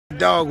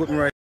dog with me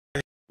right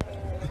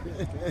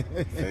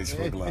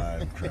Facebook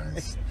Live,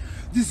 Christ.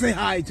 Just say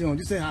hi to him.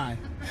 Just say hi.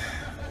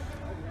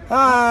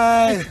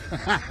 Hi.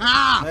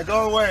 Now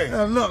go away.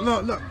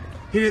 Look.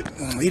 Did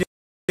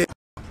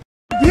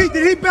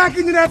he back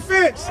into that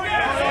fence?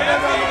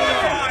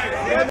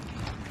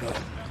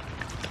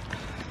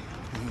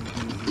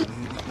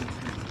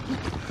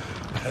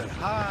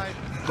 Hi.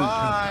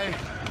 Bye.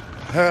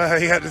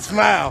 He had to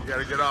smile. You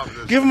gotta get off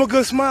this. Give him a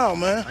good smile,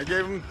 man. I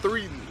gave him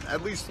three,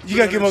 at least. You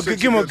gotta give him a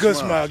good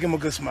smile. Give him a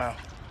good smile.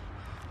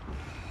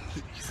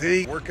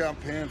 See? Workout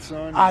pants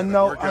on. I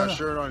know. Workout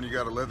shirt on. You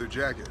got a leather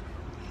jacket.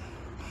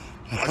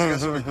 I got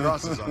some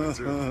crosses on it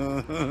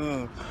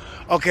too.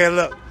 Okay,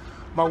 look.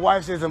 My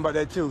wife said something about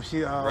that too.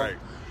 She Right.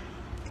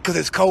 Because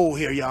it's cold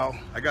here, y'all.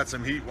 I got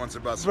some heat once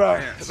about some Bro,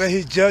 pants.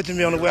 he's judging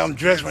me on the way I'm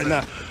dressed right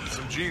now.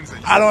 Some jeans.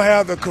 I don't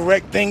have the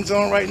correct things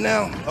on right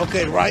now.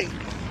 Okay, right?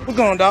 What's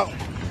going on, dog?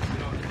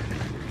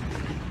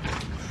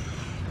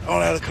 I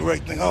don't have the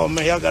correct thing. Oh,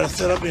 man, y'all got to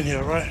set up in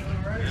here, right?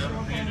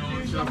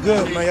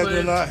 Good, man. Y'all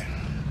doing all right?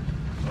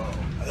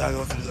 I got to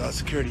go through the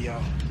security,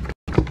 y'all.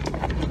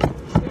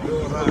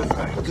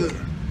 Good.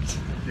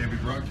 Can't be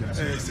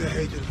broadcasting. Hey, say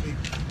hey to the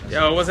people.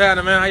 Yo, what's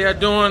happening, man? How y'all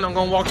doing? I'm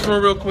gonna walk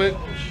through real quick.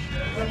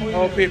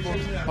 Oh, people.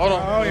 Hold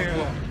on. Oh,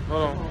 yeah.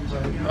 Hold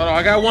on.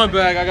 I got one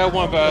bag.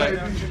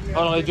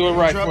 Hold on, they do it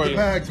right Drop for the you.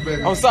 bags,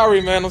 baby. I'm sorry,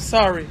 man. I'm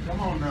sorry. Come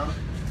on now.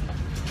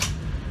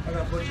 I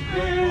got a bunch of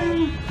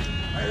hey,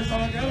 that's all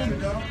I got on me,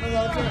 dog. That's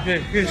all I got.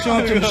 Here, show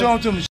him to me. Show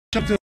him to me.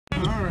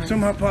 Show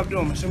him how Pop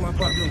doing me. Show him how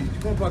Pop doing me.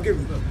 Come on, Pop, give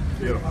him.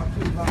 Get him.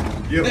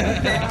 Get him.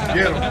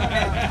 Get him.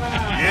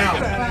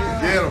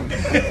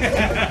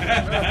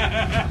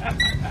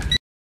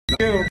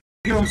 Get him.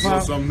 Get him, Saw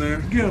Pop. something there?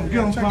 Get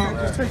him, Pop.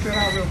 Just take that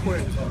out real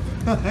quick.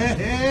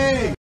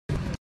 Hey.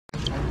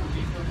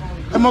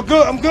 I'm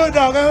good. I'm good,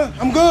 dog. Huh?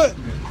 I'm good.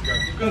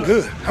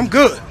 I'm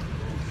good.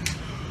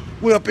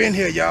 We up in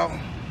here, y'all.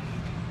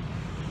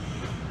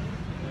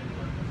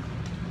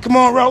 Come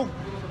on, Ro.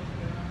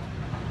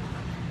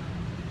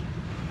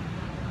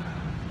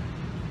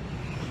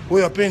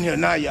 We up in here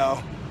now,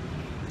 y'all.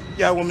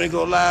 Y'all want me to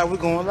go live? We're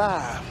going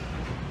live.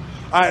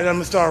 All right, I'm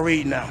gonna start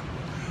reading now.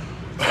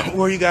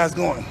 Where are you guys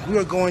going? We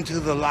are going to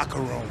the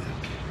locker room.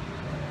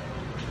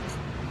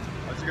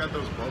 I just got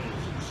those bubbles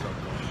and stuff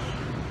going.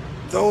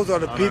 Those are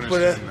the I don't people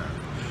that.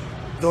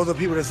 understand Those are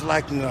people that's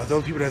liking us.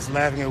 Those people that's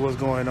laughing at what's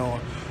going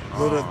on.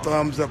 Those are the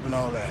thumbs up and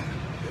all that.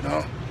 You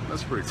know?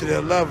 That's pretty So cool.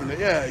 they're loving it.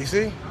 Yeah, you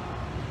see?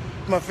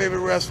 My favorite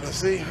wrestler.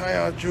 See?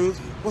 Hi, RTruth.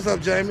 What's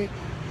up, Jamie?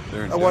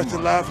 They're in I watched it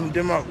Denmark. live from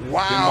Denmark.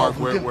 Wow.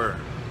 Denmark, where?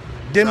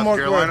 Denmark,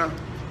 South Carolina?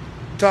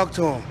 where? Talk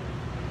to him.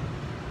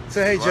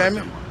 Say, hey,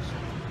 Jamie.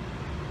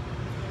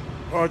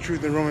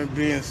 RTruth and Roman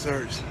being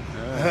searched.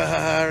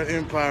 Yeah. Our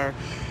empire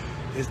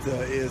is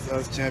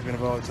us champion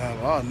of all time.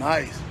 Oh,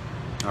 nice.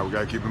 All right, we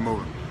gotta keep it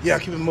moving. Yeah,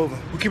 keep it moving.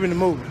 We're keeping it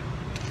moving.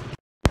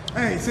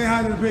 Hey, say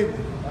hi to the people.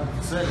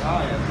 Say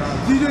hi.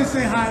 You didn't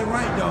say hi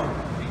right, though.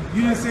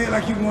 You didn't say it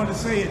like you wanted to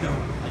say it, though.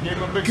 I gave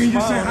him a big Can you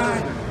smile. say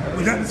hi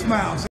without the smile?